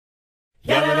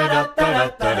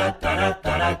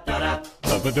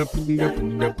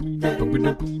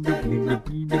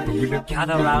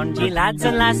Gather round, ye lads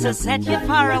and lasses, set ye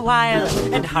for a while,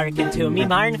 and hearken to me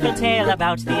mournful tale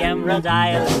about the Emerald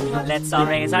Isle. Let's all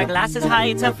raise our glasses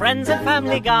high to friends and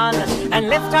family gone, and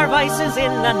lift our voices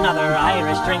in another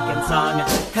Irish drinking song.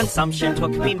 Consumption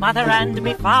took me mother and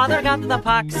me father got the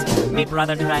pox. Me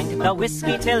brother drank the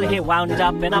whiskey till he wound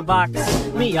up in a box.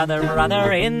 Me other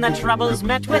brother in the troubles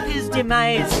met with his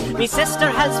demise. Me sister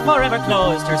has forever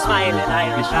closed her smiling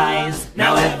Irish eyes.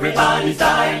 Now everybody's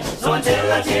died, so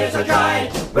until our tears are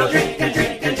dried, we'll drink and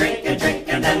drink and drink and drink,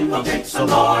 and then we'll drink some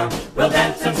more. We'll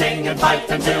dance and sing and fight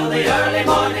until the early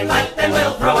morning light, then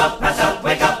we'll throw up, pass out,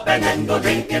 wake up, and then go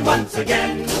drinking once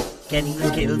again. Kenny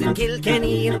was killed in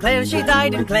Kilkenny, and Clare she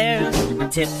died in Clare.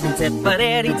 Tip and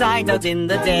Tipperary died out in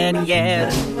the Derry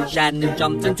air. Shannon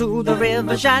jumped into the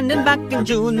river Shannon back in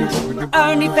June.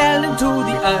 Ernie fell into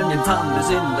the urn and Tom is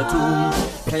in the tomb.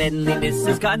 Cleanliness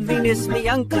is godliness, me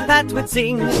Uncle Pat would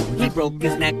sing. He broke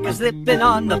his neck a slipping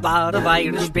on a bar of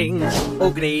Irish Bing.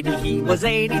 O'Grady he was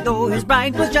 80, though his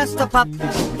bride was just a pup.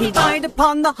 He died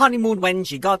upon the honeymoon when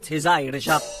she got his Irish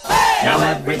up. Now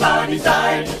everybody's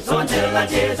died, so until our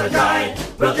tears are dried,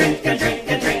 we'll drink and drink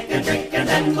and drink and drink, and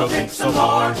then we'll drink some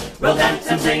more. We'll dance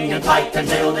and sing and fight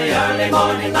until the early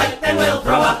morning light, then we'll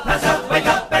throw up, pass out, wake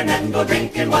up, and then go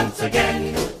drinking once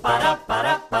again.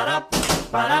 Ba-da-ba-da-ba-da,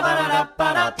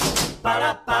 ba-da-ba-da-ba-da,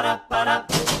 ba-da-ba-da-ba-da,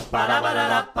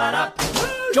 ba-da-ba-da-ba-da.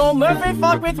 Joe Murphy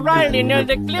fought with Riley near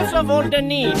the cliffs of Old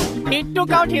Deneen. He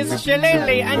took out his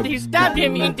shillelagh and he stabbed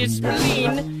him in the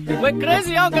spleen. My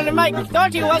crazy Uncle Mike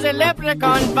thought he was a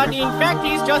leprechaun, but in fact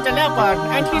he's just a leopard,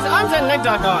 and his arms and legs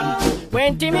are gone.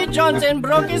 When Timmy Johnson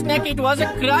broke his neck, it was a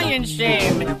crying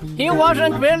shame. He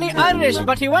wasn't really Irish,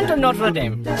 but he went to Notre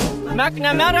Dame.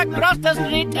 McNamara crossed the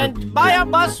street and by a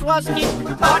bus was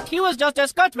hit, but he was just a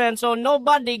Scotsman, so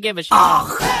nobody gave a shit.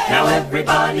 Now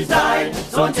everybody's died,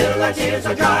 so until our tears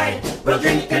are dried, we'll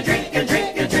drink and drink and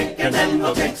drink and drink, and then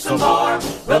we'll drink some more.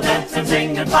 We'll dance and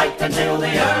sing and fight until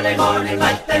the early morning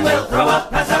light, then we'll throw up,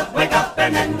 pass out, wake up,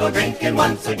 and then go drinking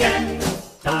once again.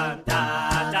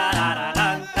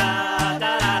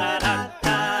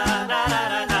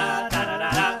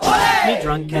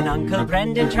 Drunken Uncle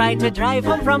Brendan tried to drive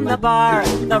home from the bar.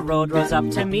 The road rose up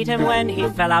to meet him when he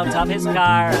fell out of his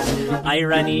car.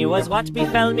 Irony was what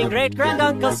befell me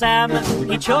great-grand-uncle Sam.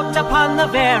 He choked upon the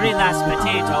very last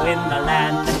potato in the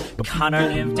land. Connor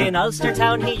lived in Ulster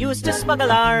town, he used to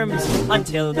smuggle arms,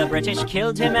 until the British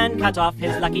killed him and cut off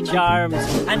his lucky charms.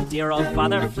 And dear old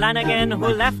Father Flanagan, who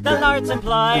left the Lord's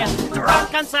employ,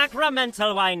 drunk on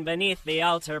sacramental wine beneath the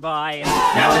altar boy.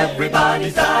 Now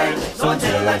everybody's died, so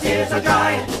until our tears are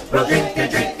dried, we'll drink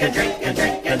and drink and drink and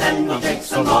drink, and then we'll drink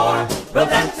some more. We'll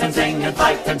dance and sing and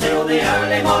fight until the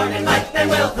early morning light, then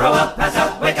we'll throw up, pass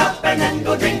out, wake up, and then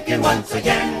go drinking once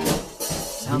again.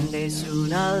 Someday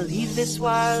soon I'll leave this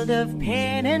world of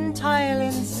pain and toil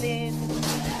and sin.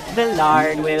 The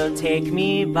Lord will take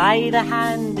me by the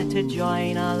hand to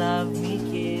join all of me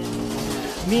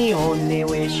kin. Me only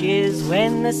wish is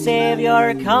when the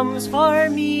Saviour comes for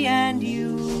me and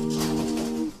you.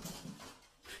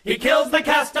 He kills the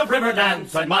cast of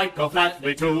Riverdance and Michael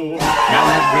Flatley too. Now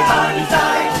everybody's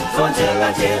died, so until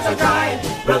our tears are dried,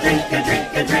 we'll drink and drink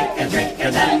and drink and drink,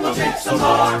 and then we'll drink some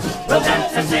more. We'll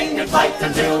dance and sing and fight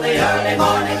until the early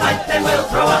morning light, then we'll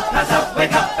throw up, pass out,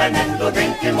 wake up, and then go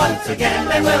drinking once again.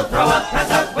 Then we'll throw up, pass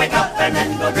out, wake up, and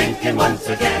then go drinking once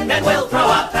again. Then we'll throw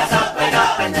up,